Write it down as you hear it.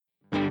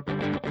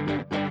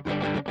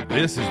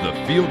This is the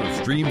Field of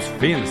Streams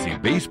Fantasy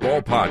Baseball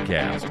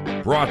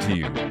Podcast, brought to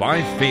you by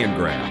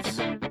Fangraphs.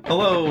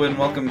 Hello and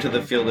welcome to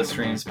the Field of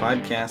Streams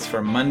podcast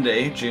for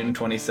Monday, June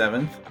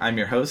 27th. I'm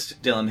your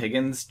host, Dylan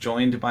Higgins,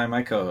 joined by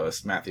my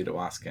co-host, Matthew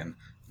DeWaskin.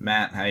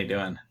 Matt, how you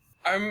doing?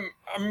 I'm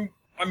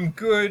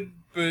good,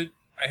 but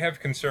I have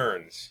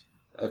concerns.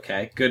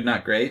 Okay, good,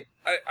 not great.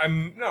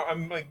 I'm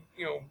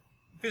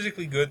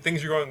physically good.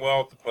 Things are going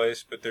well at the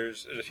place, but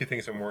there's a few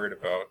things I'm worried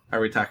about.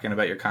 Are we talking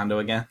about your condo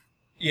again?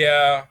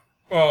 Yeah.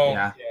 Well,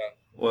 yeah.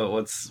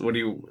 Well,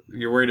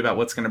 you're worried about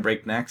what's going to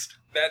break next?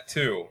 That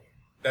too.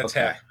 That's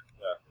okay. happening.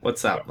 Yeah.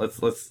 What's up?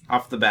 Let's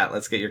off the bat,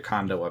 let's get your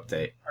condo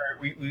update.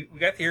 All right, we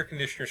got the air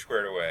conditioner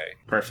squared away.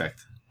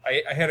 Perfect.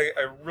 I had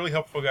a really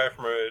helpful guy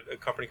from a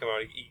company come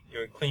out. He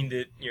cleaned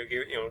it,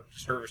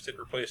 serviced it,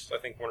 replaced I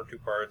think one or two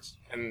parts,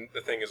 and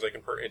the thing is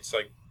it's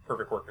like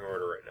perfect working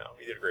order right now.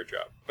 He did a great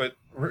job, but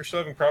we're still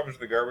having problems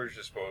with the garbage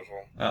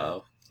disposal.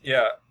 Uh-oh.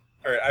 Yeah.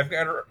 All right. I've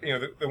got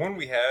the one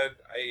we had.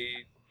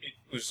 It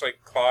was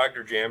like clogged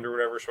or jammed or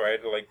whatever, so I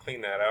had to like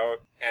clean that out,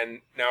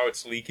 and now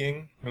it's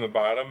leaking from the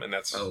bottom, and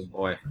that's oh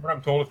boy. What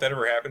I'm told, if that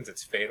ever happens,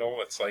 it's fatal.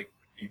 It's like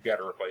you've got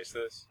to replace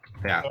this.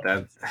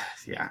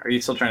 Yeah. Are you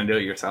still trying to do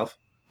it yourself?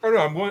 Oh no,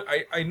 I'm going.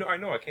 I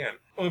know I can.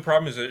 Only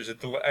problem is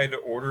that I had to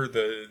order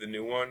the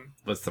new one.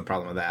 What's the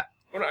problem with that?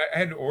 Well, I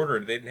had to order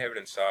it. They didn't have it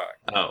in stock.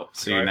 Oh,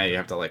 so now you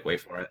have to wait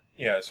for it.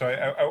 Yeah, so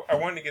I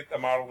wanted to get a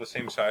model the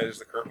same size as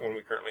the current one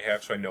we currently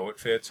have, so I know it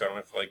fits. So I don't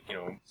have to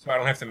so I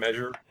don't have to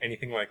measure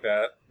anything like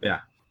that.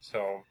 Yeah.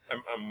 So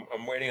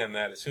I'm waiting on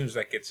that. As soon as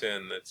that gets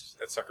in,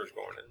 that sucker's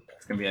going in.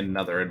 It's gonna be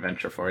another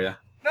adventure for you.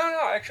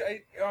 No,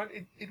 actually,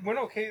 it went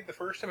okay the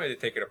first time I had to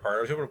take it apart.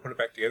 I was able to put it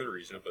back together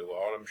reasonably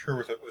well, and I'm sure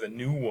with a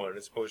new one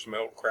as opposed to my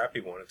old crappy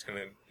one, it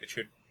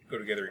should go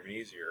together even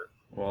easier.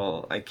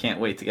 Well, I can't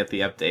wait to get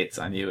the updates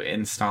on you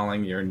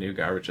installing your new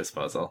garbage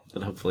disposal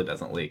that hopefully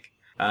doesn't leak.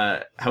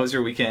 How was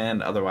your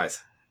weekend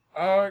otherwise?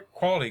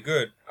 Quality,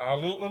 good. A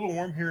little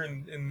warm here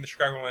in the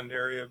Chicagoland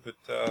area, but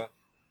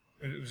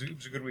it was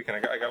a good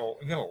weekend. I got a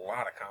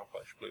lot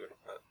accomplished, believe it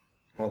or not.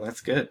 Well, that's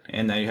good.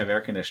 And now you have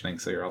air conditioning,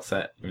 so you're all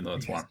set, even though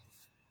it's warm.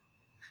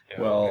 Yeah,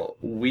 well, okay.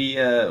 we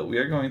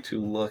are going to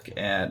look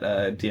at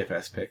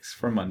DFS picks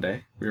for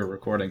Monday. We were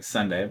recording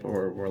Sunday, but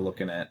we're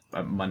looking at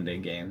Monday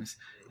games.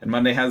 And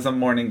Monday has a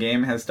morning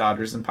game, has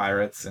Dodgers and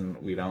Pirates, and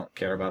we don't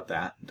care about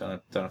that.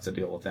 Don't have to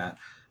deal with that.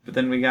 But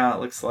then we got,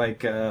 looks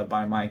like,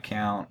 by my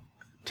count,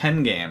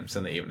 10 games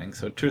in the evening,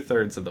 so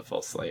 2/3 of the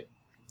full slate.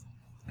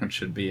 It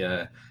should be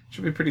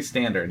pretty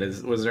standard.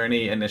 Was there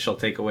any initial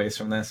takeaways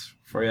from this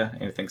for you?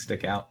 Anything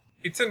stick out?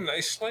 It's a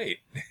nice slate.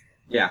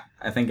 Yeah,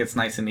 I think it's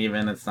nice and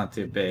even. It's not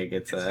too big.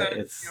 It's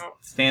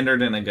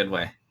standard in a good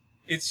way.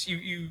 It's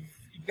you've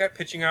got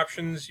pitching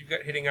options, you've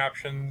got hitting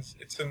options.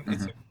 It's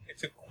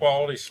a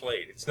quality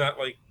slate. It's not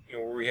like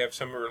where we have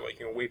some are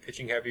way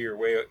pitching heavy or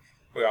way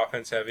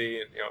offense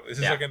heavy, and this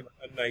is like a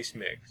nice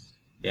mix.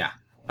 Yeah.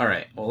 All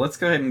right. Well, let's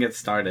go ahead and get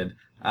started.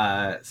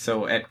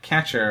 So at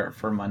catcher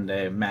for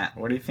Monday, Matt,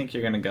 where do you think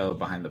you're going to go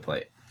behind the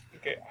plate?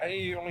 Okay,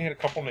 I only had a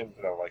couple names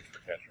that I liked for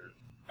catchers.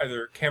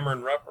 Either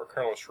Cameron Rupp or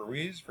Carlos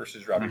Ruiz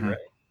versus Robbie Ray.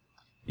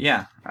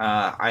 Yeah,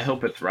 I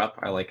hope it's Rupp.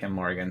 I like him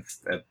more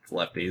against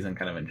lefties and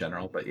kind of in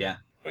general, but yeah.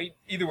 Well,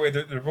 either way,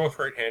 they're both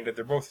right-handed.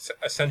 They're both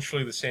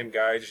essentially the same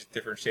guy, just at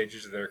different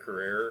stages of their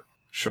career.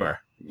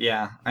 Sure.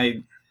 Yeah,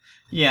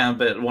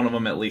 but one of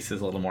them at least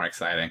is a little more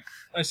exciting.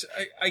 I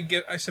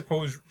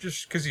suppose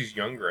just because he's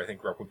younger, I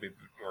think Rupp would be a bit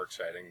more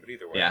exciting. But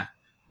either way, yeah,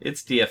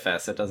 it's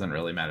DFS. It doesn't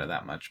really matter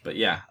that much. But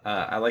yeah,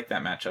 I like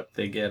that matchup.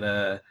 They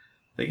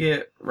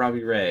get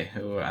Robbie Ray,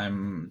 who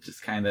I'm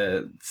just kind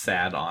of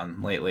sad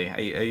on lately. I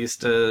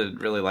used to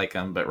really like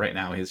him, but right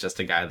now he's just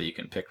a guy that you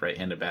can pick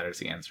right-handed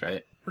batters against,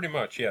 right? Pretty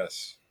much,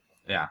 yes.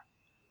 Yeah.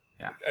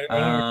 I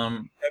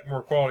had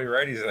more quality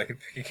righties that I could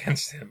pick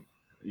against him.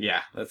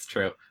 Yeah, that's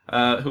true.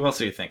 Who else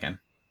are you thinking?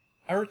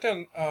 I wrote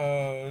down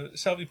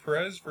Salvi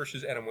Perez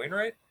versus Adam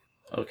Wainwright.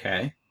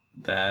 Okay,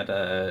 that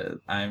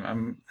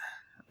I'm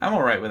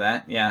all right with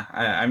that. Yeah,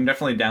 I'm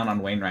definitely down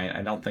on Wainwright.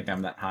 I don't think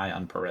I'm that high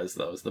on Perez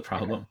though. Is the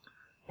problem?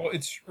 Well,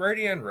 it's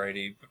righty and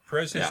righty, but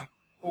Perez has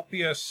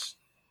OPS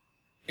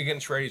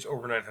against righties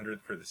over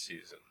 900 for the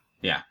season.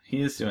 Yeah,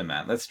 he is doing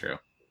that. That's true.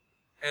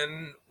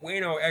 And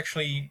Waino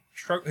actually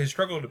has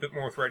struggled a bit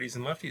more with righties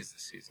and lefties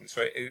this season,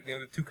 so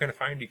the two kind of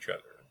find each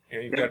other.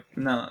 It's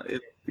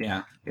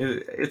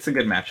a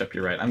good matchup.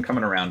 You're right. I'm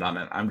coming around on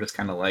it. I'm just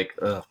kind of like,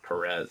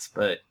 Perez,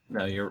 but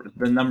no,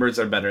 the numbers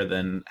are better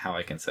than how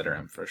I consider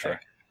him for sure.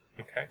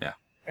 Okay. Yeah.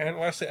 And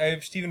lastly, I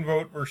have Stephen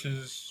Vogt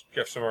versus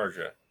Jeff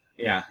Samardzija.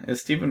 Yeah,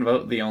 is Stephen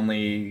Vogt the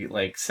only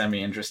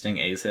semi-interesting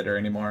A's hitter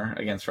anymore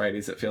against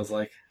righties? It feels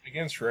like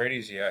against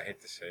righties. Yeah, I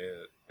hate to say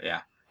it.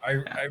 Yeah.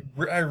 I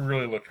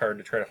really looked hard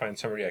to try to find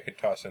somebody I could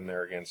toss in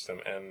there against them,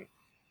 and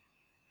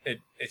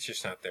it's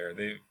just not there.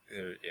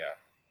 Yeah.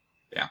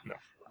 No.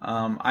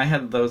 I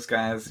had those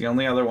guys. The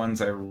only other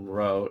ones I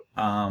wrote,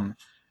 I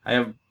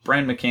have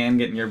Brian McCann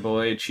getting your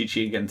boy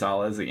Chichi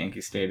Gonzalez at Yankee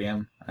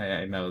Stadium.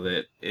 I know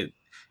that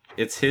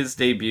it's his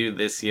debut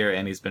this year,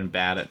 and he's been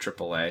bad at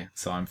AAA,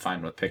 so I'm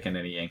fine with picking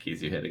any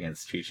Yankees you hit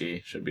against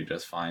Chi-Chi. Should be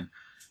just fine.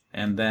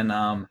 And then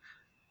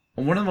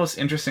one of the most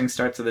interesting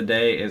starts of the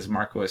day is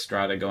Marco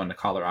Estrada going to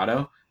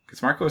Colorado,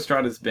 because Marco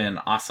Estrada's been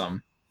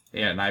awesome.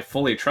 Yeah, and I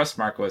fully trust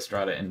Marco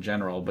Estrada in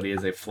general, but he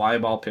is a fly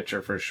ball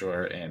pitcher for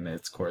sure, and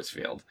it's Coors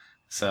Field.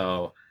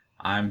 So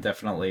I'm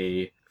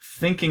definitely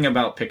thinking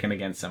about picking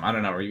against him. I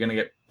don't know. Are you going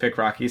to pick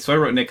Rockies? So I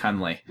wrote Nick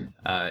Hundley,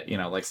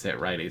 likes to hit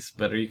righties.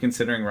 But are you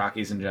considering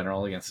Rockies in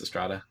general against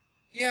Estrada?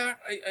 Yeah,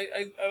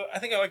 I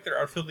think I like their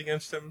outfield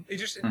against him.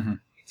 It's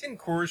in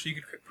Coors, so you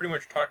could pretty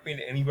much talk me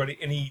into anybody,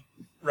 any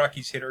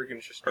Rockies hitter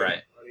against just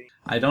right. Anybody.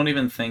 I don't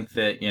even think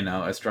that,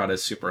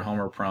 Estrada's super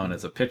homer prone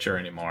as a pitcher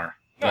anymore.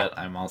 No. But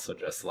I'm also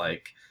just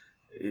like,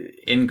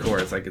 in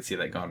Coors, I could see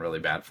that going really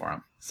bad for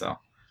him. So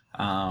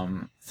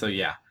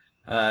yeah.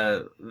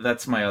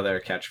 That's my other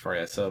catch for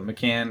you. So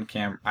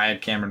McCann, I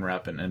had Cameron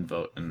Rupp and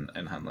Vogt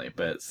and Hundley,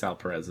 but Sal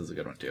Perez is a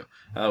good one too.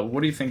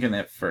 What are you thinking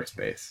at first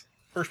base?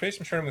 First base,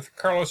 I'm starting with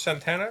Carlos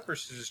Santana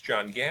versus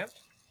John Gant.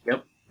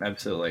 Yep,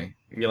 absolutely.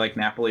 You like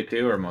Napoli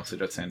too, or mostly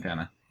just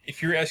Santana?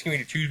 If you're asking me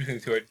to choose between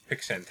the two, I'd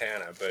pick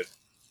Santana, but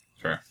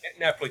sure,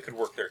 Napoli could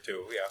work there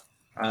too. Yeah.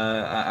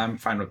 I'm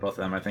fine with both of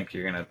them. I think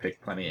you're gonna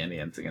pick plenty of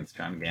Indians against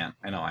John Gant.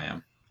 I know I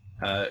am.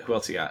 Who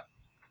else you got?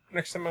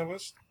 Next on my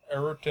list, I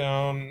wrote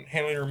down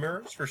Hanley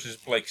Ramirez versus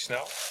Blake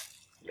Snell.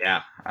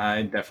 Yeah,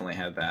 I definitely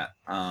had that.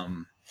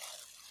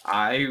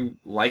 I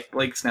like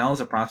Blake Snell as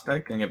a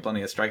prospect and get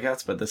plenty of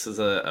strikeouts, but this is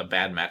a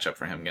bad matchup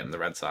for him getting the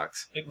Red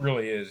Sox. It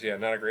really is, yeah.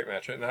 Not a great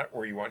matchup. Not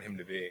where you want him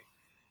to be.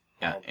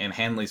 Yeah, and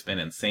Hanley's been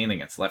insane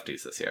against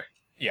lefties this year.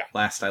 Yeah.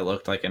 Last I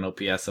looked, like an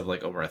OPS of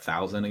like over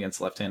 1,000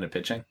 against left-handed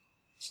pitching.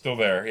 Still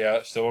there,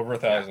 yeah. Still over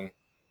 1,000.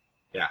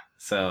 Yeah.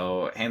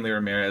 So Hanley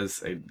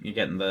Ramirez, you're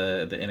getting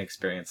the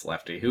inexperienced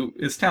lefty who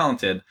is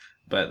talented,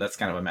 but that's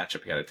kind of a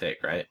matchup you got to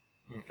take, right?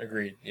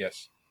 Agreed.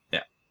 Yes.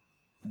 Yeah.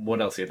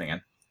 What else are you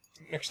thinking?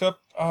 Next up,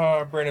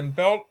 Brandon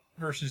Belt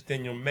versus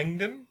Daniel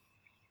Mengden.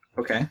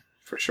 Okay,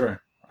 for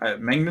sure.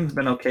 Mengden's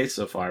been okay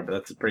so far, but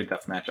that's a pretty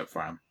tough matchup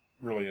for him.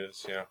 Really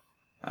is, yeah.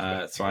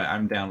 So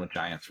I'm down with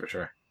Giants for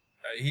sure.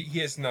 He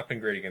has not been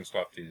great against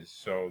lefties,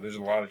 so there's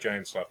a lot of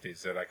Giants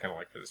lefties that I kind of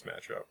like for this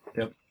matchup.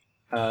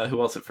 Yep.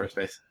 Who else at first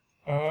base?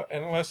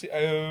 And lastly, I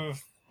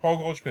have Paul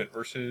Goldschmidt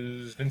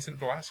versus Vincent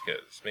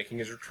Velasquez, making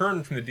his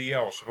return from the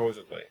DL,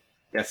 supposedly.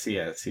 Yes, he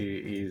is.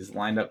 He's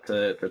lined up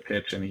to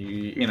pitch, and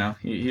he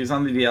was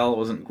on the DL. It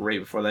wasn't great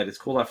before that. He's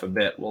cooled off a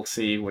bit. We'll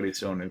see what he's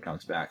doing when he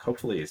comes back.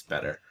 Hopefully he's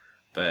better.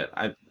 But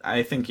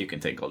I think you can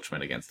take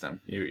Goldschmidt against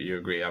him. You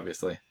agree,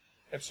 obviously?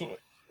 Absolutely.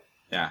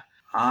 Yeah.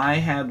 I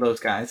had those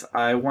guys.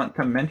 I want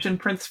to mention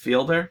Prince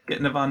Fielder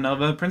getting Ivan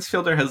Nova. Prince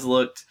Fielder has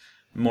looked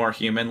more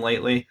human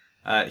lately.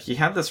 He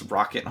had this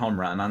rocket home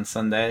run on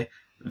Sunday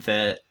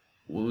that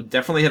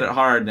definitely hit it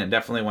hard, and it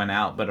definitely went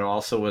out, but it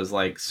also was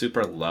like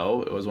super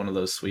low. It was one of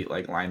those sweet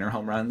like liner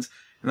home runs.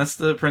 And that's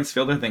the Prince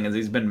Fielder thing, is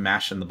he's been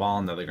mashing the ball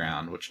into the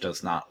ground, which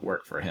does not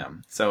work for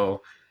him.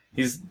 So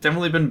he's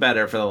definitely been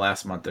better for the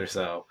last month or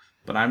so,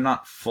 but I'm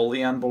not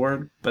fully on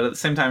board. But at the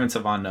same time, it's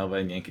Ivan Nova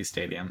in Yankee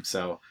Stadium,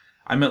 so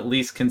I'm at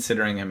least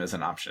considering him as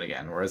an option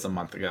again, whereas a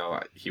month ago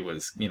he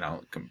was,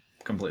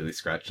 completely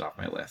scratched off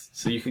my list.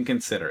 So you can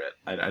consider it.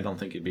 I don't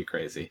think you'd be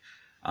crazy.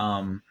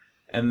 And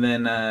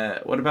then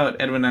what about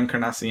Edwin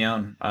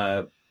Encarnacion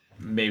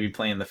maybe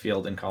playing the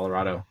field in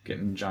Colorado,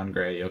 getting John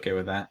Gray? You okay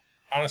with that?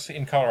 Honestly,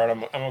 in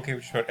Colorado, I'm okay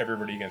with just about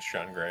everybody against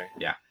John Gray.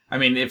 Yeah. I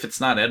mean, if it's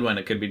not Edwin,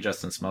 it could be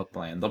Justin Smoke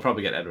playing. They'll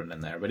probably get Edwin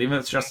in there. But even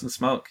if it's Justin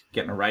Smoke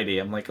getting a righty,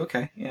 I'm like,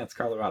 okay, yeah, it's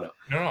Colorado.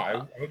 No,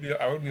 I would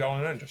be all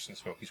in on Justin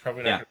Smoke. He's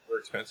probably not going to be very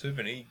expensive,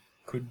 and he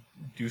could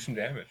do some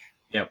damage.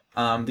 Yep.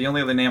 The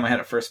only other name I had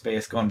at first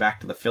base, going back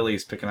to the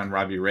Phillies, picking on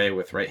Robbie Ray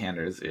with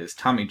right-handers, is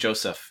Tommy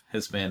Joseph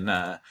has been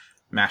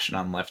mashing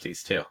on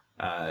lefties, too.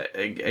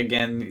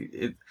 Again,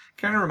 it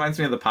kind of reminds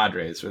me of the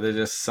Padres, where they're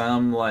just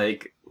some,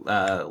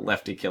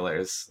 lefty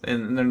killers,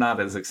 and they're not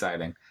as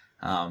exciting.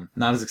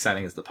 Not as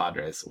exciting as the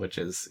Padres, which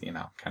is,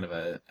 kind of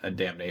a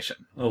damnation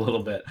a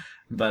little bit.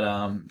 But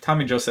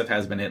Tommy Joseph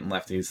has been hitting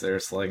lefties.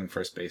 They're slugging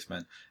first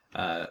baseman.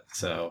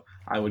 So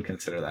I would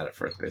consider that at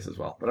first base as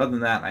well. But other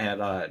than that, I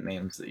had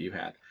names that you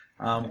had.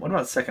 What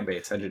about second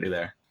base? How'd you do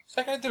there?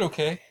 Second, I did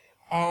okay.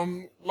 A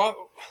lot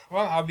of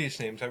obvious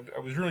names. I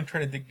was really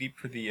trying to dig deep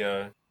for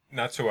the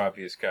not so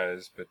obvious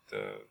guys, but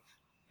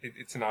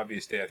it's an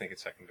obvious day, I think, at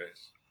second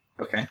base.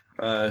 Okay.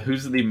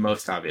 Who's the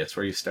most obvious?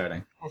 Where are you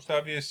starting? Most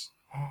obvious.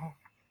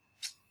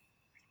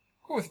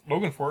 Go with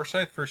Logan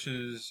Forsythe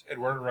versus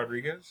Eduardo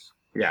Rodriguez.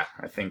 Yeah,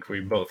 I think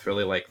we both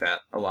really like that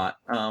a lot.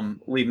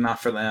 Leading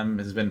off for them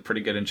has been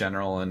pretty good in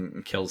general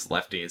and kills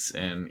lefties,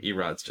 and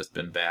Erod's just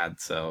been bad,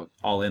 so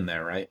all in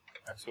there, right?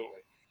 Absolutely.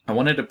 I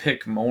wanted to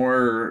pick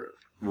more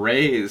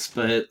Rays,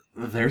 but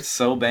they're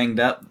so banged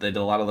up that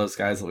a lot of those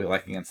guys that we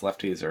like against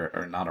lefties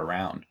are not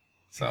around.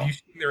 So have you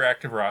seen their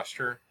active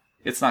roster?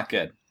 It's not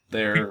good.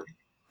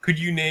 Could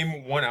you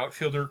name one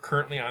outfielder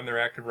currently on their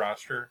active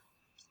roster?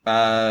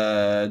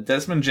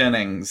 Desmond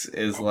Jennings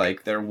is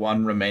their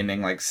one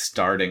remaining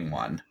starting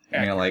one.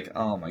 And you're like,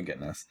 oh my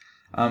goodness.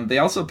 They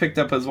also picked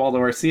up Oswaldo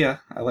Arcia.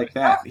 I like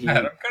that. I'm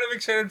kind of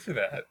excited for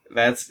that.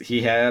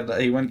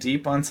 He went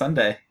deep on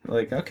Sunday.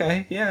 Like,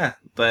 okay, yeah,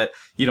 but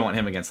you don't want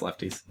him against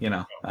lefties,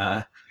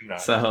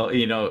 Not. So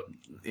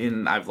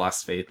I've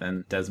lost faith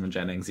in Desmond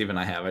Jennings. Even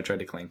I have. I tried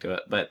to cling to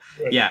it, but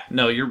Good. yeah,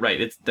 no, you're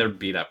right. They're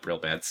beat up real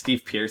bad.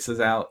 Steve Pierce is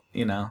out.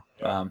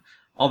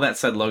 All that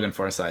said, Logan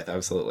Forsythe,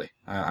 absolutely.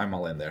 I'm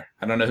all in there.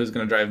 I don't know who's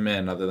going to drive him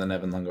in other than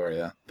Evan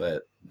Longoria,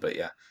 but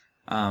yeah.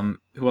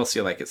 Who else do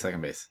you like at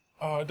second base?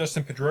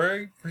 Dustin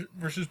Pedroia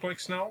versus Blake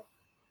Snell.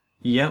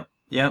 Yep.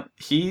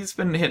 He's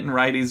been hitting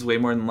righties way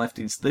more than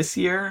lefties this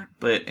year,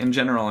 but in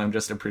general, I'm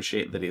just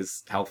appreciate that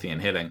he's healthy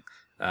and hitting,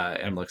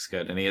 and looks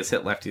good. And he has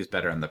hit lefties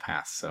better in the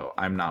past, so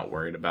I'm not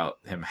worried about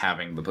him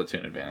having the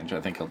platoon advantage.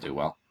 I think he'll do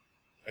well.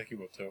 I think he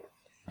will too.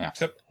 Yeah.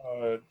 Except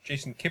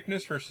Jason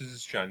Kipnis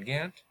versus John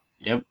Gant.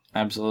 Yep,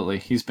 absolutely.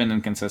 He's been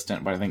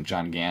inconsistent, but I think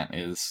John Gant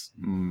is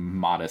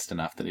modest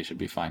enough that he should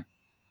be fine.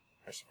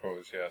 I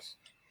suppose, yes.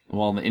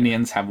 Well, the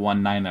Indians have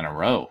won 9 in a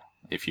row,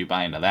 if you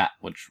buy into that,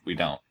 which we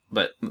don't.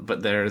 But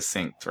they're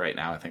synced right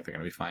now. I think they're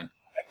going to be fine.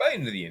 I buy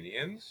into the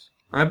Indians.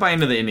 I buy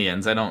into the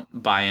Indians. I don't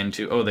buy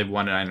into, they've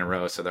won 9 in a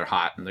row, so they're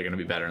hot and they're going to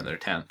be better in their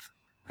 10th.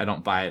 I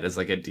don't buy it as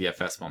like a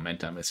DFS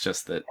momentum. It's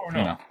just that,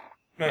 No.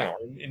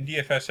 In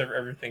DFS,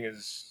 everything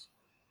is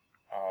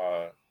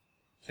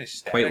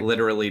static. Quite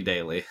literally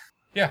daily.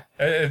 Yeah,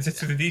 it's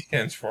what the D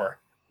stands for.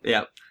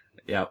 Yep.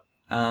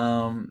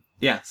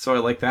 Yeah, so I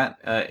like that.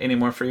 Any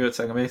more for you at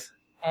second base?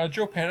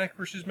 Joe Panic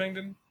versus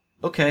Mengden.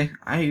 Okay,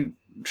 I'm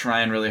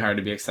trying really hard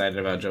to be excited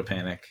about Joe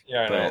Panic.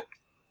 Yeah, I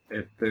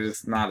know.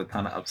 There's not a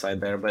ton of upside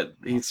there, but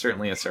he's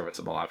certainly a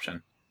serviceable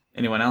option.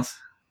 Anyone else?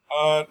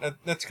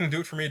 That's going to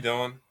do it for me,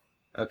 Dylan.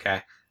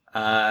 Okay.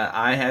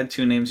 I had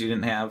 2 names you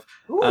didn't have.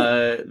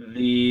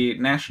 The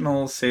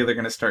Nationals say they're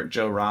going to start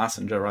Joe Ross,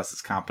 and Joe Ross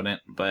is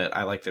competent, but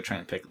I like to try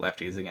and pick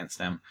lefties against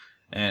him.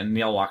 And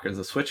Neil Walker's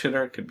a switch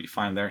hitter, could be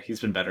fine there. He's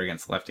been better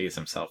against lefties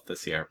himself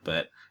this year,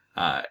 but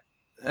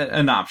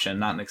an option,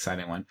 not an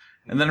exciting one.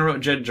 And then I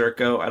wrote Jed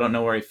Jerko. I don't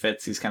know where he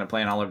fits. He's kind of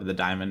playing all over the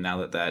diamond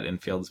now that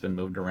infield's been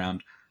moved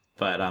around.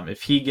 But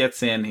if he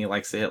gets in, he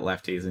likes to hit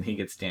lefties, and he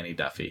gets Danny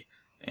Duffy.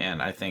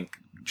 And I think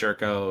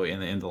Jerko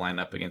in the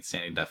lineup against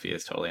Danny Duffy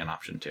is totally an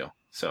option too.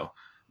 So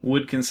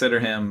would consider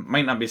him.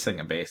 Might not be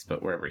second base,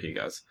 but wherever he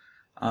goes.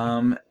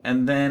 And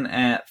then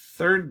at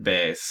third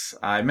base,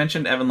 I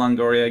mentioned Evan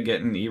Longoria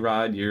getting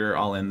Erod. You're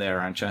all in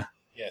there, aren't you?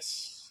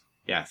 Yes.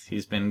 Yes,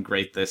 he's been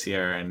great this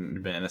year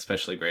and been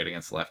especially great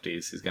against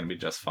lefties. He's going to be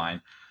just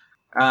fine.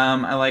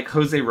 I like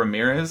Jose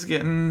Ramirez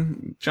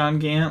getting John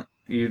Gant.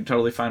 You're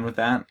totally fine with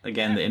that?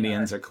 Again, the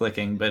Indians are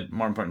clicking, but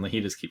more importantly, he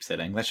just keeps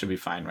hitting. That should be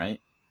fine, right?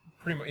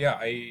 Pretty much, yeah.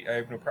 I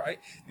have no problem.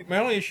 My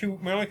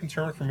only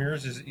concern with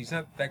Ramirez is he's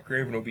not that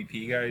great of an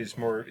OBP guy. It's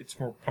more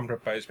pumped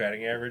up by his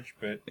batting average,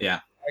 but yeah,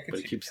 I could but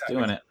he see keeps that.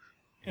 doing it,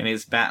 and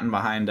he's batting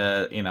behind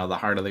the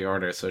heart of the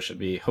order, so it should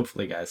be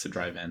hopefully guys to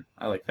drive in.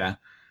 I like that.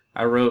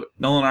 I wrote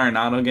Nolan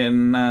Arenado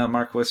getting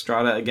Marco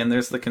Estrada. Again,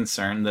 there's the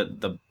concern that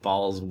the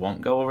balls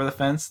won't go over the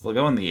fence. They'll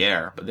go in the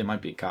air, but they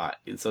might be caught.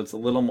 So it's a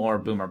little more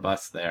boom or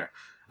bust there,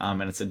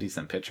 and it's a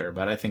decent pitcher,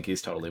 but I think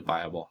he's totally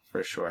viable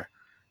for sure.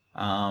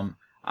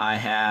 I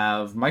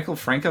have Michael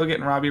Franco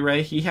getting Robbie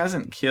Ray. He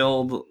hasn't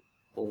killed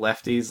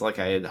lefties like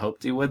I had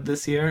hoped he would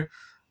this year,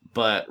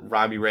 but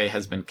Robbie Ray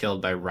has been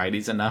killed by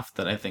righties enough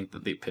that I think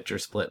that the pitcher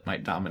split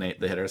might dominate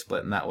the hitter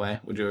split in that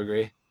way. Would you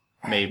agree?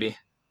 Maybe.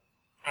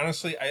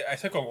 Honestly, I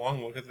took a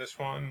long look at this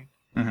one.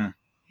 Mm-hmm.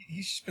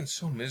 He's just been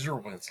so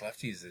miserable against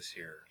lefties this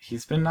year.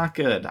 He's been not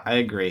good. I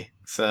agree.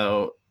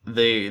 So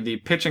the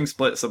pitching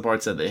split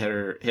supports it. The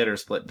hitter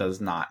split does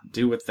not.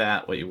 Do with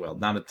that what you will.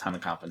 Not a ton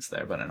of confidence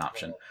there, but an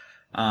option.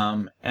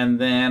 And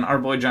then our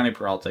boy Johnny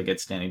Peralta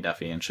gets Danny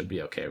Duffy and should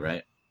be okay,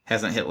 right?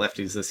 Hasn't hit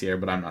lefties this year,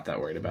 but I'm not that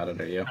worried about it.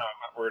 Are you? No, I'm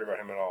not worried about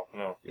him at all.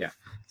 No. Yeah.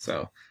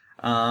 So,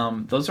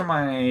 those are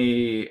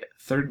my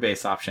third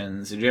base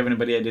options. Did you have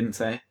anybody I didn't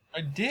say?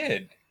 I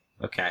did.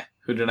 Okay.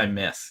 Who did I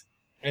miss?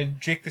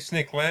 And Jake the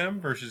Snake Lamb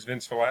versus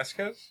Vince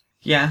Velasquez?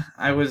 Yeah,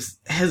 I was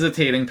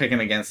hesitating picking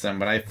against him,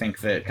 but I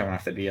think that coming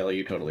off the DL,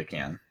 you totally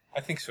can.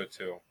 I think so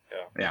too.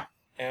 Yeah. Yeah.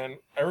 And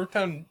I wrote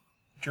down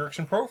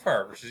Jurickson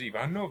Profar versus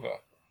Ivan Nova.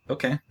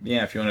 Okay.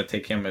 Yeah, if you want to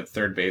take him at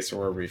third base or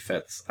wherever he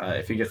fits.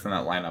 If he gets in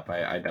that lineup,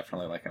 I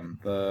definitely like him.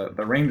 The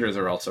Rangers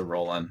are also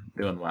rolling,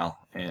 doing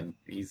well, and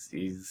he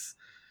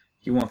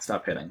won't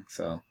stop hitting.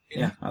 So,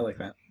 yeah, I like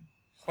that.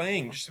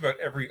 Playing just about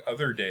every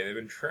other day. They've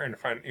been trying to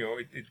find,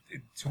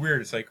 it's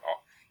weird. It's like,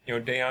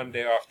 day on,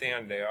 day off, day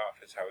on, day off.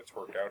 It's how it's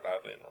worked out,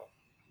 oddly enough.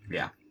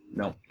 Yeah.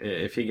 No,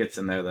 if he gets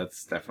in there,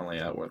 that's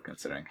definitely worth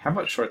considering. How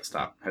about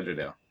shortstop? How'd you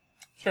do?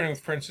 Starting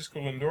with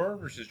Francisco Lindor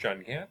versus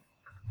John Gant.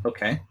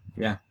 Okay,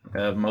 yeah.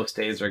 Most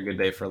days are a good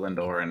day for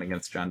Lindor, and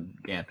against John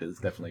Gant is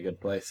definitely a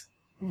good place.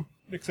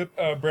 Except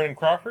Brandon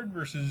Crawford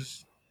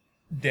versus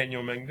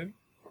Daniel Mengden.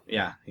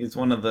 Yeah, he's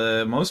one of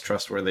the most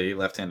trustworthy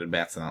left-handed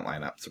bats in that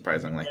lineup,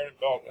 surprisingly.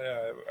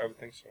 Yeah, I would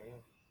think so,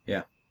 yeah.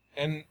 Yeah.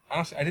 And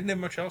honestly, I didn't have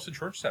much else at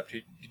shortstop.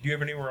 Did you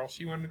have anywhere else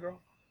you wanted to go?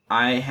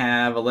 I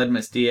have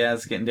Aledmus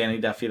Diaz getting Danny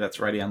Duffy. That's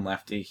righty on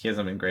lefty. He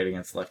hasn't been great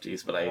against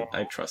lefties, but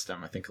I trust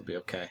him. I think he'll be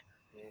okay.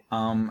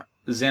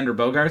 Xander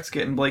Bogaerts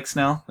getting Blake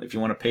Snell. If you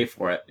want to pay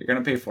for it, you're going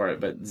to pay for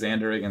it. But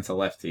Xander against a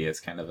lefty is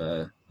kind of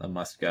a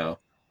must-go,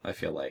 I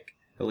feel like,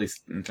 at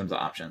least in terms of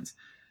options.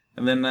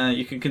 And then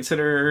you can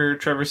consider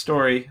Trevor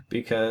Story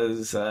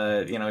because,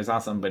 he's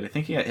awesome. But I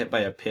think he got hit by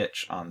a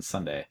pitch on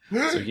Sunday.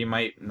 So he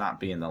might not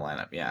be in the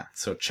lineup. Yeah,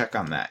 so check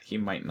on that. He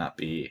might not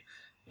be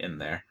in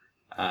there.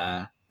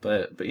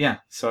 But yeah,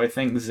 so I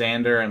think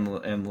Xander and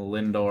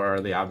Lindor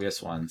are the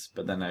obvious ones.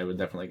 But then I would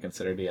definitely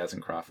consider Diaz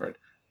and Crawford.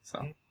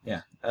 So,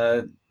 yeah,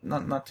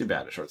 not too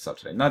bad at shortstop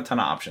today. Not a ton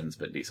of options,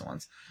 but decent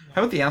ones.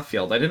 How about the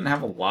outfield? I didn't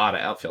have a lot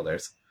of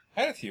outfielders.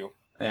 I had a few.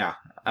 Yeah.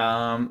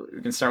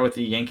 We can start with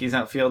the Yankees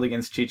outfield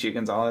against Chichi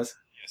Gonzalez.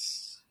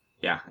 Yes.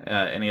 Yeah,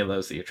 any of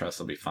those that you trust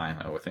will be fine.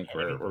 I think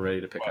we're ready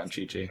to pick on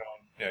Chichi.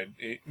 Yeah,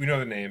 we know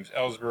the names.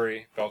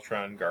 Ellsbury,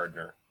 Beltran,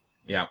 Gardner.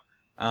 Yeah.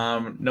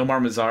 Nomar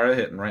Mazara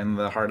hitting right in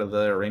the heart of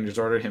the Rangers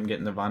order, him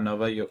getting Ivan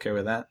Nova. You okay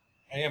with that?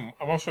 I am.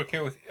 I'm also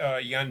okay with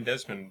Jan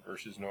Desmond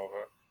versus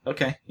Nova.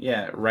 Okay,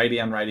 yeah,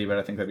 righty on righty, but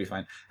I think that'd be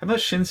fine. How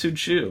about Shin-Soo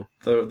Choo,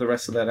 the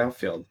rest of that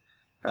outfield?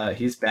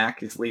 He's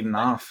back, he's leading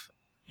off.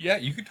 Yeah,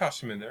 you could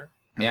toss him in there.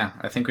 Yeah,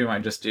 I think we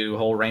might just do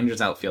whole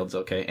Rangers outfields,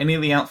 okay? Any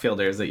of the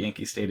outfielders at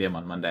Yankee Stadium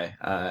on Monday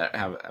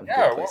have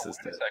good places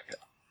to...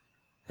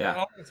 Yeah. I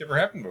don't think it's ever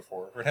happened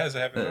before. Or it has,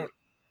 I haven't noticed.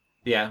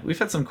 Yeah, we've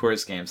had some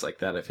Coors games like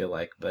that, I feel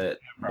like, but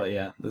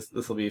yeah,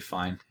 this will be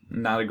fine.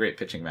 Not a great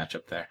pitching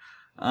matchup there.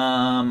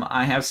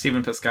 I have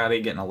Stephen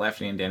Piscotty getting a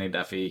lefty and Danny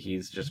Duffy.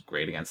 He's just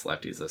great against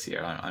lefties this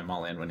year. I'm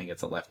all in when he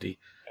gets a lefty.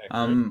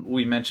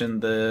 We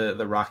mentioned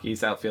the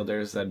Rockies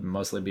outfielders. That'd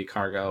mostly be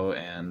Cargo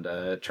and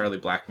Charlie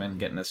Blackmon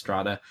getting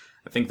Estrada.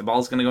 I think the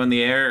ball's going to go in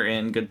the air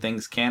and good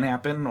things can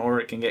happen or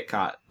it can get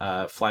caught.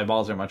 Fly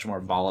balls are much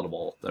more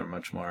volatile. They're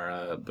much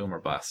more boom or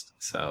bust.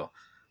 So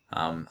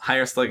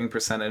higher slugging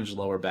percentage,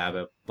 lower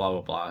BABIP, blah,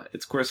 blah, blah.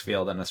 It's Coors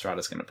Field and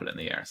Estrada's going to put it in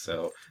the air.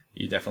 So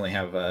you definitely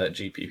have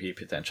GPP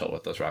potential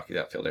with those Rockies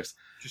outfielders.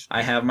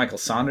 I have Michael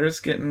Saunders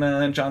getting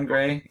John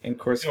Gray in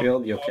Coors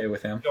Field. You okay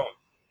with him?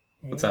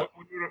 What's up?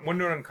 One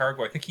note on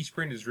Cargo. I think he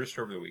sprained his wrist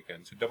over the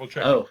weekend, so double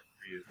check. Oh,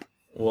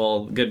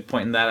 well, good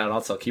pointing that out.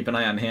 Also, keep an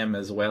eye on him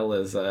as well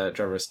as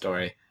Trevor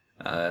Story.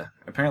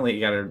 Apparently, you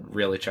got to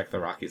really check the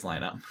Rockies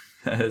lineup.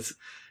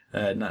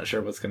 Not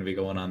sure what's going to be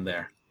going on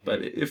there.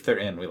 But if they're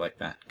in, we like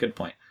that. Good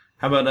point.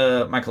 How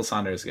about Michael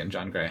Saunders again,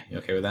 John Gray? You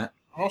okay with that?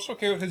 I'm also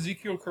okay with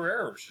Ezekiel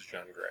Carrera versus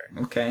John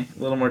Gray. Okay.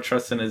 A little more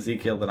trust in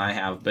Ezekiel than I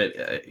have, but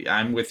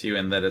I'm with you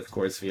in that it's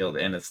Coors Field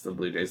and it's the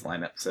Blue Jays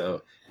lineup.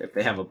 So if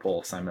they have a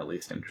pulse, I'm at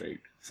least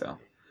intrigued. So,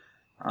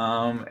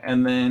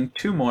 and then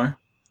two more.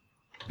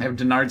 I have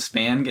Denard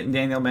Span getting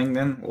Daniel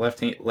Mengden,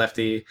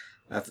 lefty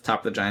at the top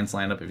of the Giants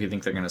lineup. If you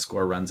think they're going to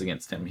score runs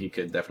against him, he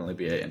could definitely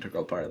be an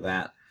integral part of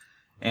that.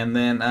 And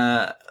then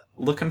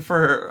looking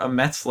for a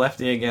Mets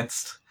lefty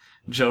against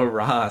Joe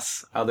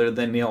Ross, other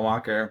than Neil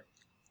Walker,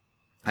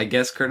 I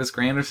guess Curtis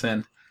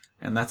Granderson,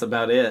 and that's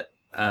about it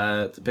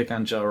to pick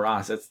on Joe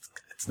Ross. It's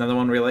another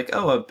one where you're like,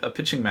 oh, a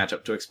pitching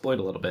matchup to exploit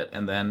a little bit,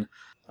 and then,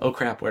 oh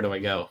crap, where do I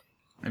go?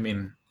 I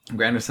mean,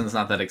 Granderson's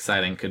not that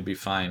exciting, could be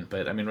fine,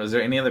 but I mean, was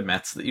there any other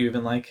Mets that you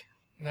even like?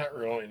 Not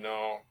really,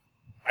 no.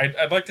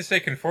 I'd like to say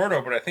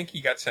Conforto, but I think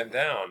he got sent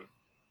down.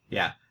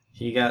 Yeah,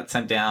 he got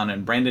sent down,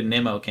 and Brandon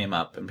Nimmo came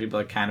up, and people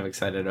are kind of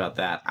excited about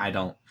that.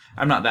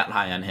 I'm not that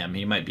high on him.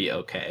 He might be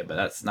okay, but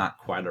that's not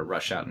quite a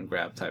rush out and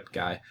grab type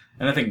guy.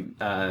 And I think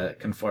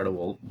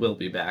Conforto will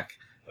be back.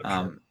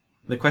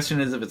 The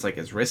question is if it's like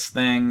his wrist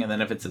thing, and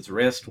then if it's his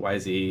wrist, why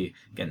is he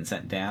getting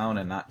sent down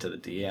and not to the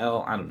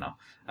DL? I don't know.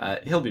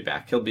 He'll be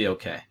back. He'll be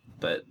okay,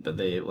 but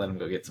they let him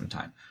go get some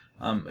time.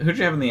 Who did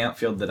you have in the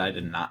outfield that I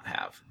did not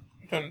have?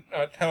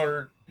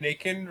 Tyler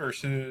Naquin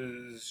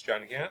versus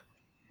John Gant.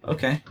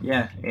 Okay,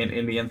 yeah,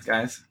 Indians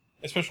guys.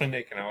 Especially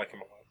Naquin, I like him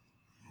a lot.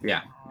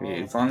 Yeah,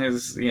 as long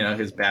as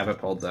his BABIP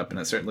holds up, and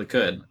it certainly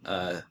could,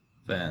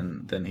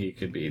 then he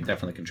could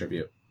definitely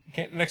contribute.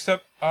 Okay, next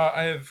up,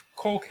 I have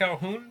Cole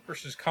Calhoun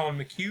versus Colin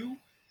McHugh.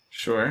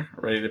 Sure,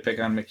 ready to pick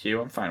on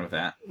McHugh. I'm fine with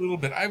that. A little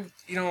bit.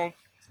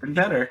 It's been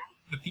better.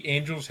 That the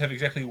Angels have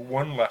exactly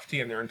one lefty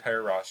in their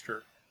entire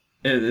roster.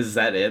 Is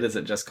that it? Is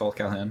it just Cole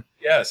Calhoun?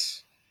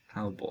 Yes.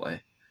 Oh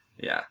boy,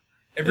 yeah.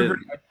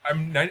 Everybody,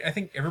 I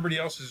think everybody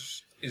else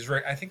is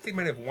right. I think they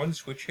might have one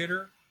switch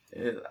hitter.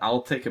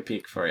 I'll take a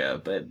peek for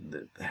you, but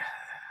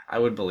I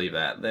would believe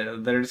that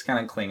they're just kind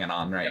of clinging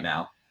on right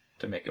now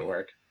to make it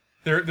work.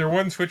 Their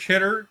one switch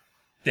hitter,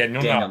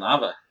 Daniel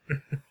Nava.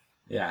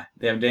 Yeah,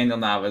 they have Daniel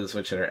Nava as a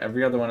switch hitter.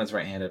 Every other one is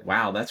right-handed.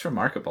 Wow, that's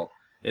remarkable.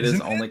 Isn't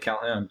is only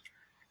Calhoun.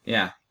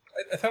 Yeah.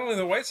 I thought only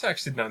the White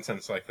Sox did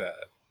nonsense like that.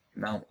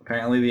 No,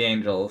 apparently the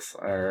Angels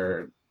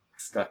are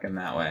stuck in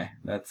that way.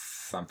 That's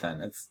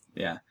something.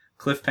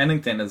 Cliff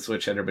Pennington is a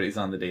switch hitter, but he's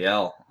on the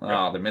DL.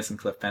 Oh, they're missing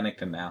Cliff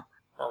Pennington now.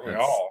 Aren't we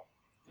all?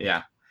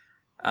 Yeah.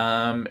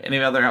 Any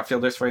other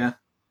outfilders for you?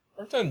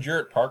 I've done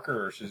Jarrett Parker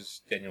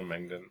versus Daniel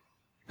Mengden.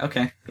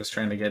 Okay, just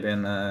trying to get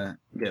in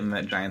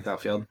that Giants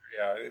outfield.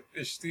 Yeah,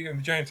 the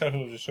Giants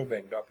outfield is just so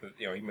banged up that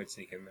he might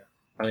sneak in there.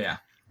 Oh yeah,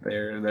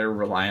 They're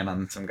relying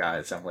on some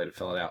guys definitely to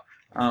fill it out.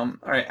 All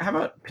right, how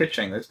about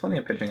pitching? There's plenty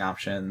of pitching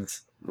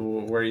options.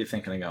 Where are you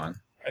thinking of going?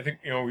 I think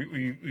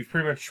we've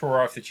pretty much tore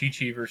off the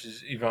Chi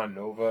versus Ivan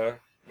Nova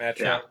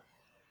matchup.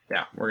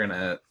 Yeah, we're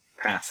gonna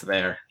pass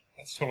there.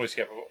 That's totally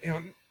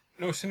skippable.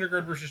 No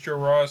Syndergaard versus Joe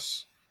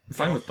Ross. I'm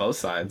fine with both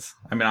sides.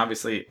 I mean,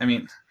 obviously,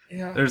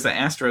 Yeah. there's the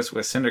asterisk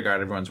with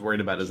Syndergaard. Everyone's worried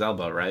about his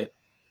elbow, right?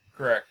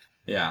 Correct.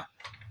 Yeah.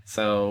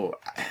 So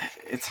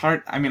it's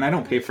hard. I mean, I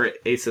don't pay for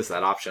aces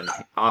that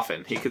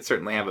often. He could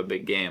certainly have a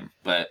big game,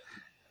 but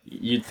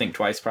you'd think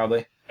twice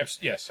probably.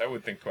 Yes, I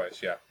would think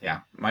twice. Yeah.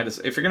 Yeah.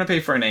 If you're gonna pay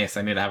for an ace,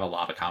 I need to have a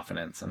lot of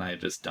confidence, and I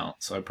just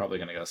don't. So I'm probably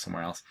gonna go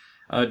somewhere else.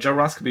 Joe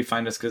Ross could be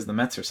fine just because the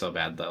Mets are so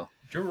bad, though.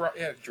 Joe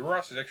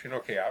Ross is actually an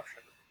okay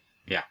option.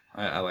 Yeah,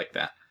 I like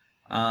that.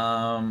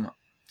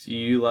 Do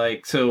you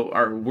like?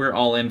 We're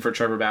all in for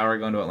Trevor Bauer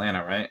going to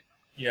Atlanta, right?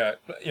 Yeah,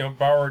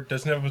 Bauer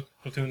doesn't have a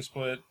platoon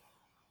split.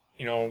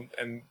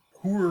 And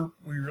who are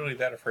we really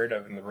that afraid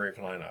of in the Braves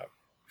lineup?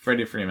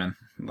 Freddie Freeman,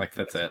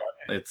 that's it.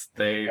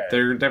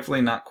 They're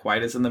definitely not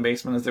quite as in the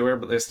basement as they were,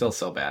 but they're still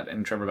so bad.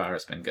 And Trevor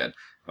Bauer's been good.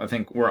 I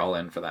think we're all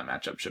in for that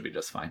matchup. Should be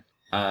just fine.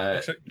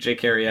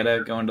 Jake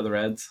Arrieta going to the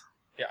Reds.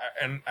 Yeah,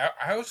 and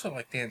I also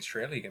like Dan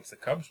Straley against the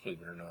Cubs,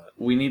 believe it or not.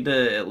 We need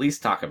to at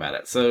least talk about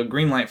it. So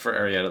green light for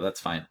Arrieta, that's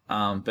fine.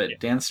 But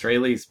Dan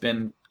Straley's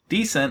been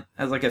decent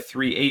as like a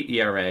 3.8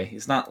 ERA.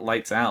 He's not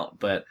lights out,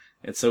 but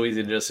it's so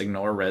easy to just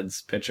ignore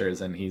Reds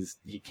pitchers, and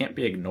he can't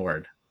be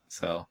ignored.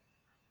 So,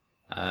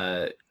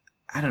 I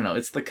don't know.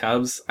 It's the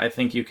Cubs. I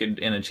think you could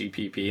in a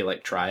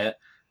GPP try it,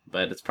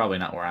 but it's probably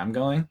not where I'm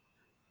going.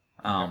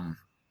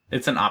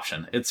 It's an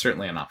option. It's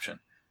certainly an option.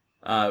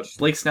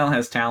 Blake Snell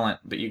has talent,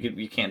 but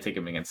you can't take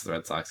him against the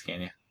Red Sox,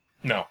 can you?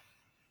 No.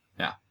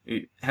 Yeah,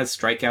 he has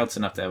strikeouts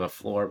enough to have a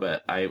floor,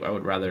 but I'd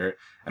rather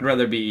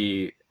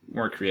be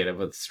more creative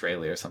with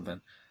Straley or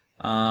something.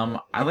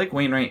 I like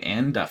Wainwright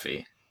and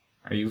Duffy.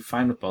 Are you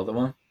fine with both of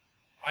them?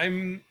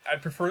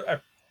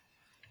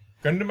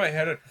 Gun to my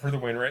head, I'd prefer the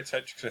Wainwright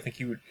side because I think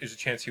there's a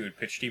chance he would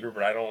pitch deeper,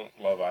 but I don't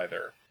love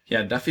either.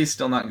 Yeah, Duffy's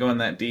still not going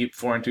that deep.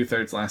 4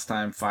 2/3 last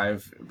time,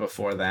 5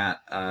 before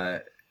that.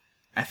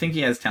 I think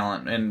he has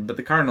talent, but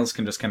the Cardinals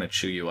can just kind of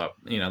chew you up.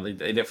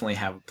 They definitely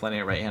have plenty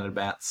of right-handed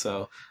bats,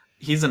 so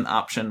he's an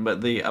option,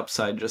 but the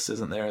upside just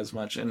isn't there as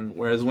much. And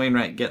whereas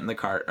Wainwright getting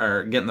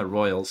the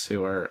Royals,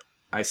 who are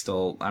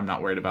I'm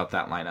not worried about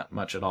that lineup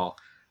much at all.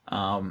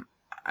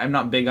 I'm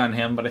not big on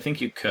him, but I think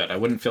you could. I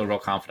wouldn't feel real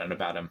confident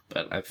about him,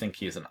 but I think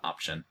he's an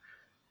option.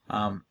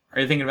 Are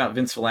you thinking about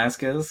Vince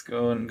Velasquez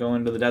going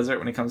to the desert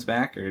when he comes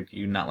back, or do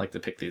you not like to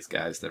pick these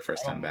guys their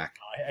first time back?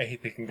 I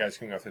hate picking guys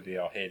coming off the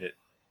DL. Hate it.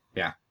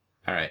 Yeah.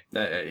 All right.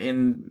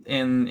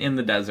 In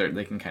the desert,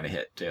 they can kind of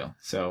hit too.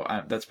 So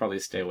that's probably a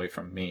stay away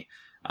from me.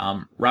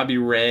 Robbie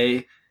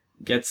Ray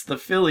gets the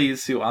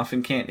Phillies, who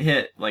often can't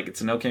hit.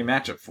 It's an okay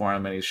matchup for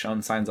him, and he's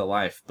shown signs of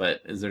life. But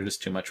is there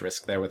just too much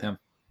risk there with him?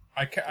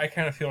 I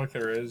kind of feel like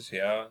there is.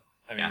 Yeah.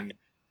 I mean,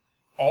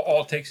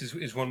 all it takes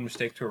is one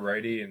mistake to a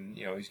righty, and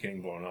he's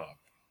getting blown up.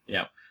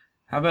 Yeah.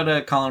 How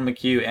about Colin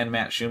McHugh and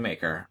Matt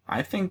Shoemaker?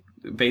 I think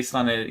based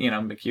on it,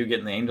 McHugh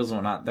getting the Angels and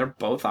whatnot, they're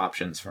both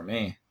options for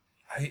me.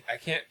 I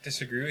can't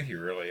disagree with you,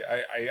 really.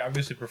 I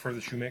obviously prefer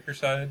the Shoemaker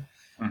side.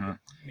 Mm-hmm.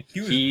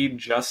 He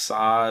just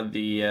saw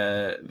the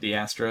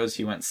Astros.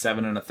 He went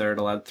 7 1/3,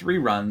 allowed 3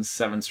 runs,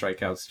 7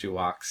 strikeouts, 2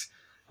 walks.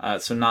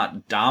 So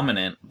not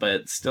dominant,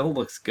 but still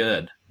looks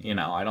good.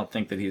 I don't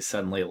think that he's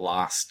suddenly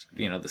lost,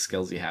 the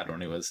skills he had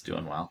when he was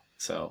doing well.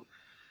 So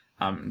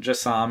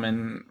just saw him,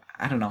 and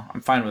I don't know.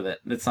 I'm fine with it.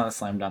 It's not a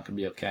slam dunk. It'll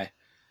be okay.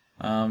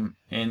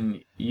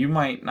 And you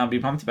might not be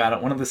pumped about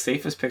it. One of the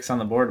safest picks on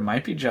the board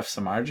might be Jeff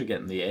Samardzija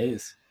getting the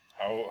A's.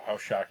 How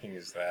shocking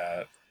is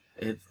that?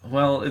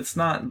 It's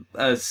not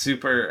a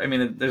super... I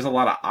mean, there's a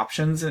lot of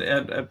options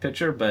at a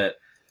pitcher, but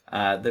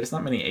there's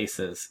not many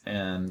aces.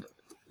 And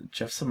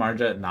Jeff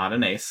Samardzija, not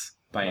an ace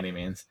by any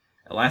means.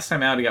 Last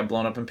time out, he got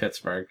blown up in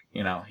Pittsburgh.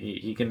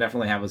 He can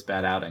definitely have his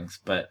bad outings,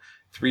 but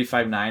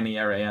 3.59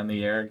 ERA on the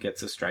year,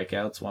 gets his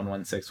strikeouts,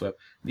 1.16 whip.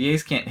 The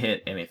A's can't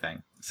hit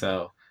anything.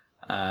 So,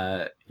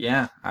 I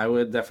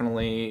would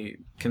definitely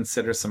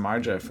consider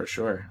Samardzija for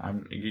sure.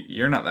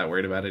 You're not that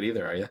worried about it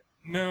either, are you?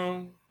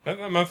 No.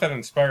 I'm not that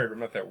inspired. I'm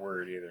not that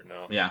worried either,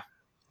 no. Yeah.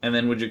 And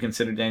then would you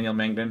consider Daniel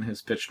Mengden,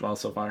 who's pitched well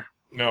so far?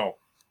 No.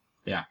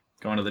 Yeah.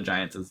 Going to the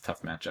Giants is a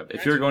tough matchup.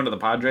 If you were going to the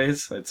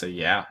Padres, I'd say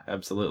yeah,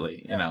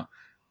 absolutely. Yeah.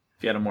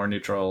 If you had a more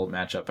neutral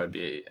matchup,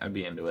 I'd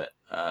be into it.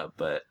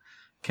 But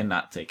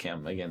cannot take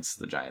him against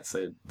the Giants.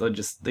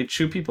 They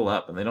chew people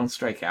up and they don't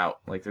strike out.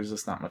 There's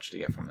just not much to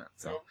get from it.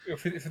 So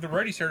for the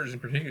righty starters in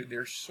particular,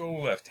 they're so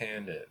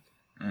left-handed.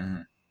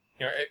 Mm-hmm.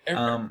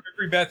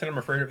 Every bat that I'm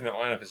afraid of in that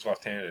lineup is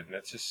left-handed, and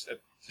that's just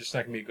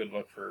not gonna be a good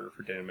look for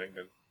Dan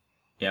Mengden.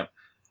 Yep.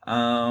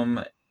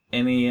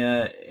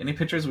 Any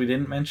pitchers we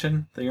didn't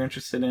mention that you're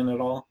interested in at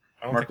all?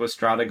 Marco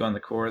Estrada going to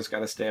Coors, got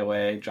to stay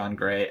away. John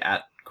Gray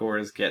at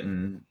Coors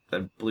getting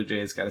the Blue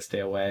Jays, got to stay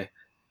away.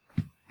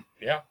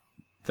 Yeah.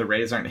 The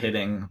Rays aren't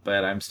hitting,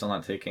 but I'm still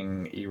not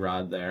taking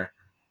Erod there.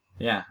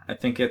 Yeah, I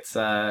think it's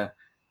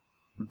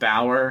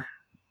Bauer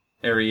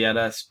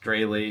Arrieta,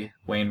 Straley,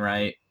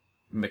 Wainwright,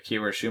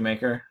 McHugh,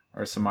 Shoemaker,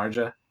 or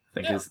Samardzija, I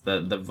think is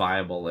the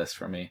viable list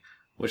for me.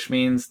 Which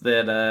means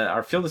that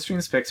our Field of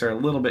Streams picks are a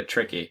little bit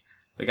tricky.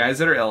 The guys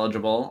that are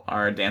eligible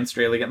are Dan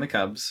Straley getting the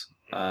Cubs,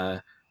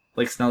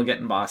 Blake Snell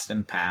getting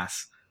Boston,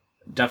 pass.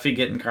 Duffy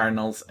getting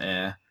Cardinals,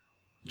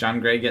 John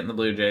Gray getting the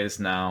Blue Jays,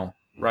 no.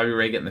 Robbie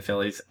Ray getting the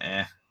Phillies,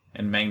 and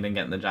Mangden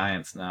getting the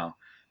Giants, no.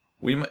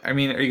 Are you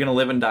going to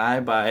live and die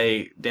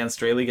by Dan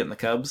Straley getting the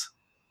Cubs?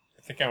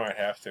 I think I might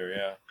have to,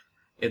 yeah.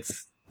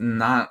 It's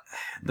not...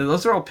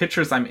 Those are all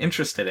pitchers I'm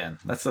interested in.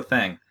 That's the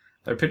thing.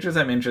 They're pitchers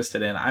I'm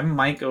interested in. I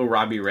might go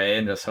Robbie Ray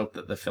and just hope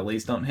that the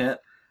Phillies don't hit,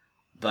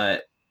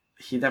 but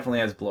he definitely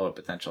has blow-up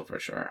potential for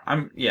sure.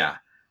 I'm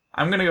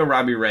going to go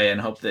Robbie Ray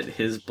and hope that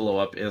his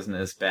blow-up isn't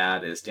as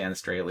bad as Dan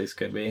Straley's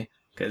could be,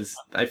 because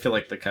I feel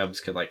like the Cubs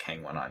could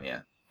hang one on you.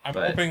 I'm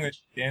hoping that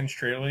Dan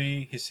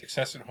Straley, his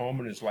success at home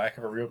and his lack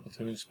of a real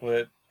platoon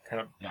split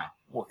kind of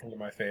work into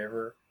my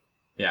favor.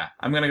 Yeah,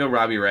 I'm going to go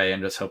Robbie Ray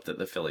and just hope that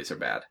the Phillies are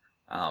bad.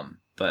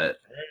 But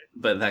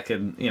that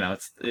could,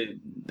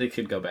 it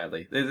could go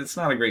badly. It's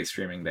not a great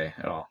streaming day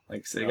at all.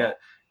 It's a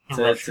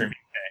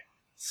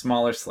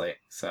smaller slate.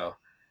 So,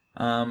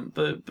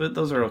 but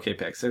those are okay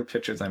picks. They're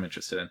pitchers I'm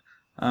interested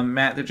in.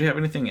 Matt, did you have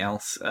anything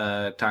else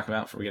to talk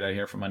about before we get out of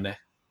here for Monday?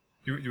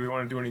 Do we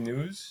want to do any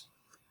news?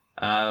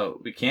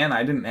 We can.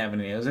 I didn't have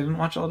any news. I didn't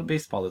watch a lot of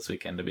baseball this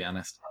weekend, to be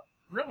honest.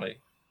 Really?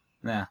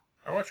 Yeah.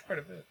 I watched quite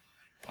a bit.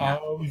 Yeah.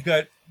 We've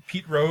got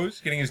Pete Rose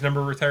getting his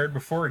number retired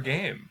before a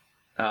game.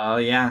 Oh,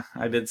 yeah,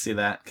 I did see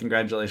that.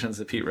 Congratulations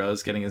to Pete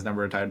Rose getting his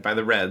number retired by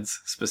the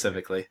Reds,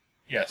 specifically.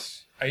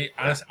 Yes.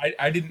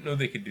 I didn't know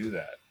they could do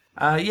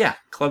that. Yeah,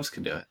 clubs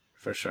can do it,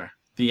 for sure.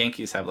 The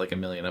Yankees have 1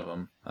 million of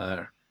them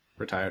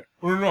retired.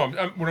 Well,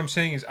 no, what I'm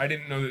saying is I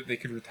didn't know that they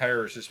could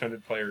retire a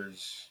suspended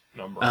player's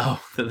number.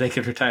 Oh, that they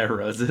could retire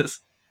Roses?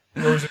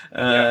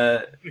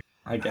 Yeah.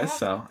 I guess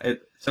so.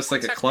 It's just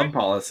like a club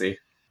policy.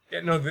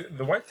 Yeah, no,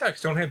 the White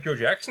Sox don't have Joe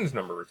Jackson's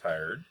number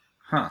retired.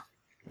 Huh.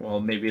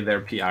 Well, maybe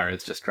their PR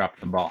has just dropped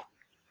the ball.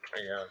 I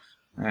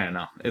guess. I don't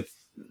know.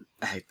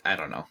 I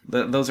don't know.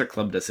 Those are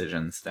club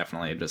decisions,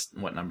 definitely, just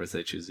what numbers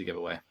they choose to give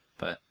away.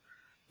 But,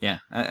 yeah,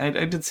 I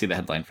did see the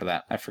headline for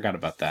that. I forgot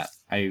about that.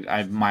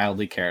 I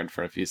mildly cared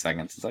for a few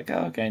seconds. It's like,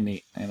 oh, okay,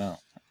 neat. I know.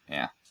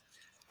 Yeah.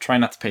 Try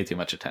not to pay too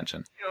much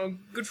attention.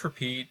 Good for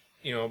Pete,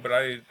 but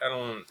I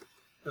don't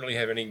really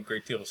have any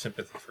great deal of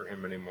sympathy for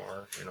him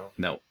anymore,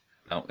 No,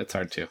 it's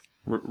hard to.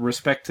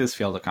 Respect his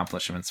field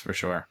accomplishments for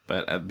sure,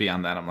 but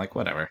beyond that, I'm like,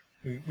 whatever.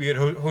 We had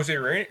Jose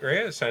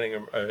Reyes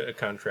signing a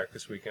contract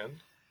this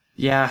weekend.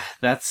 Yeah,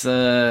 that's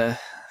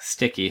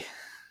sticky,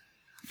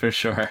 for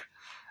sure.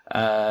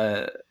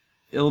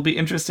 It'll be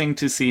interesting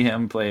to see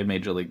him play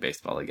Major League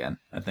Baseball again,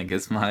 I think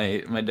is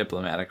my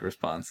diplomatic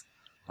response.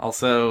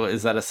 Also,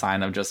 is that a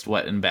sign of just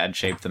what in bad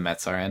shape the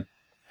Mets are in?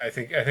 I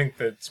think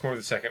that's more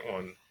the second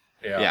one.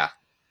 Yeah.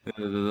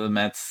 The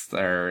Mets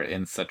are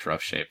in such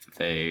rough shape that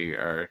they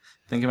are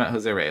thinking about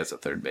Jose Reyes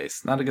at third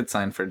base. Not a good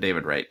sign for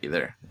David Wright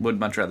either. Would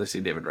much rather see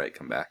David Wright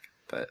come back,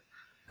 but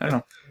I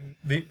don't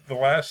know. The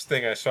last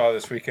thing I saw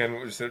this weekend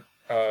was that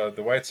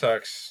the White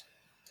Sox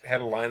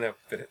had a lineup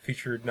that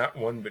featured not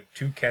one but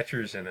two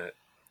catchers in it.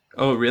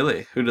 Oh,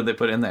 really? Who did they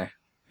put in there?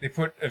 They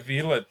put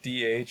Avila at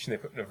DH and they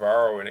put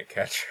Navarro in at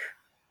catcher.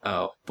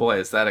 Oh, boy,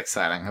 is that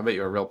exciting. I bet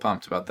you were real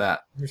pumped about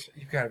that.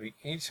 You've got to be...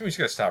 Somebody's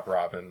got to stop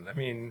Robin. I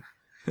mean...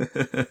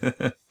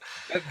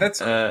 that's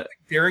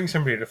daring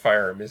somebody to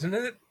fire him, isn't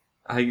it?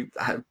 I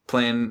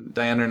playing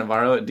Diana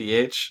Navarro at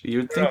DH.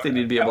 You'd think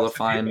they'd be able to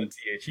find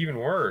DH, even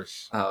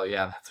worse. Oh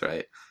yeah, that's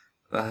right.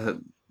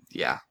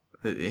 Yeah,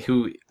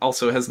 who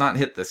also has not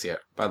hit this year,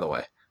 by the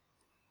way.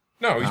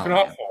 No, he's been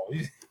awful.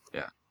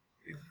 Yeah.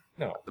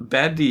 No.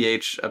 Bad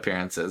DH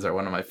appearances are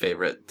one of my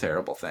favorite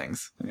terrible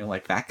things. And you're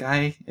like, that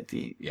guy at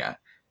yeah,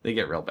 they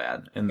get real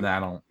bad, and I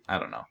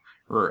don't know.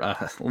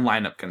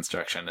 Lineup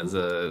construction is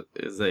a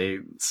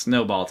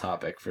snowball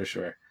topic for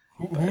sure.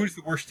 Who is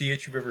the worst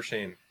DH you've ever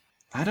seen?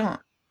 I don't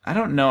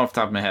know off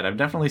the top of my head. I've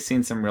definitely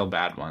seen some real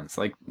bad ones.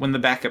 Like when the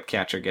backup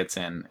catcher gets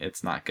in,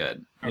 it's not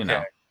good. You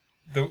know.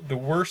 The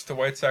worst the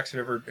White Sox have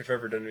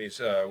ever done is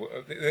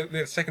they had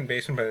a second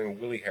baseman by the name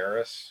of Willie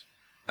Harris.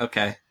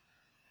 Okay.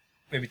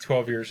 Maybe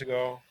 12 years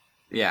ago.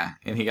 Yeah,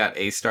 and he got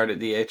a start at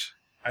DH.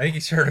 I think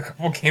he started a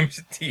couple games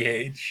at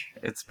DH.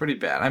 It's pretty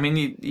bad. I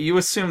mean, you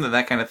assume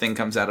that kind of thing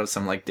comes out of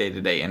some like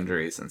day-to-day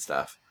injuries and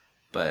stuff,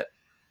 but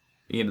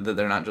that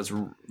they're not just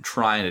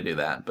trying to do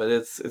that. But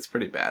it's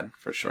pretty bad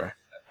for sure.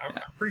 I'm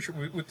pretty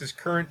sure with this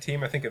current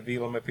team, I think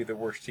Avila might be the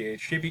worst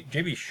DH.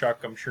 JB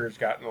Shuck, I'm sure, has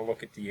gotten a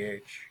look at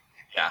DH.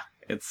 Yeah,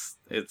 it's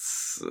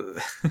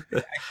the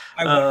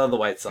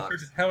White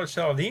Sox. Tyler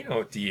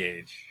Saladino at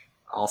DH.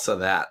 Also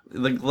that.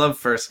 The glove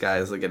first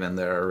guys that get in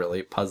there are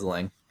really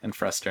puzzling and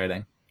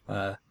frustrating.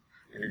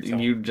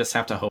 You just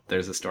have to hope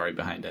there's a story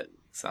behind it.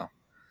 So,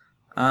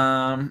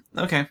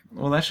 okay.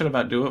 Well, that should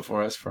about do it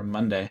for us for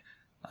Monday.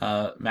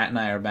 Matt and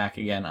I are back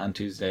again on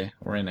Tuesday.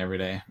 We're in every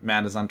day.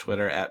 Matt is on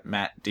Twitter at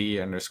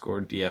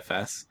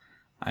MattD_DFS.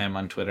 I am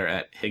on Twitter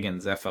at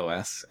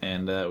HigginsFOS,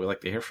 and we'd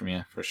like to hear from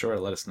you for sure.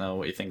 Let us know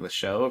what you think of the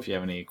show, if you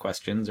have any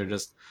questions or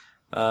just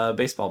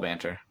baseball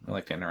banter. We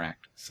like to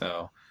interact.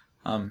 So,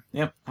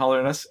 holler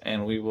at us,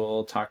 and we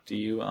will talk to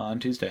you on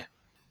Tuesday.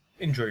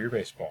 Enjoy your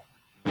baseball.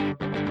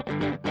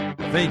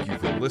 Thank you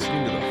for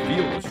listening to the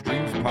Field of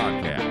Streams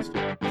podcast.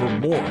 For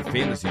more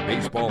fantasy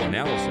baseball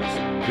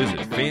analysis, visit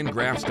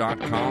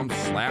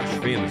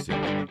fangraphs.com/fantasy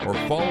or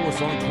follow us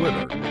on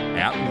Twitter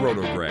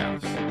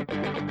 @Rotographs.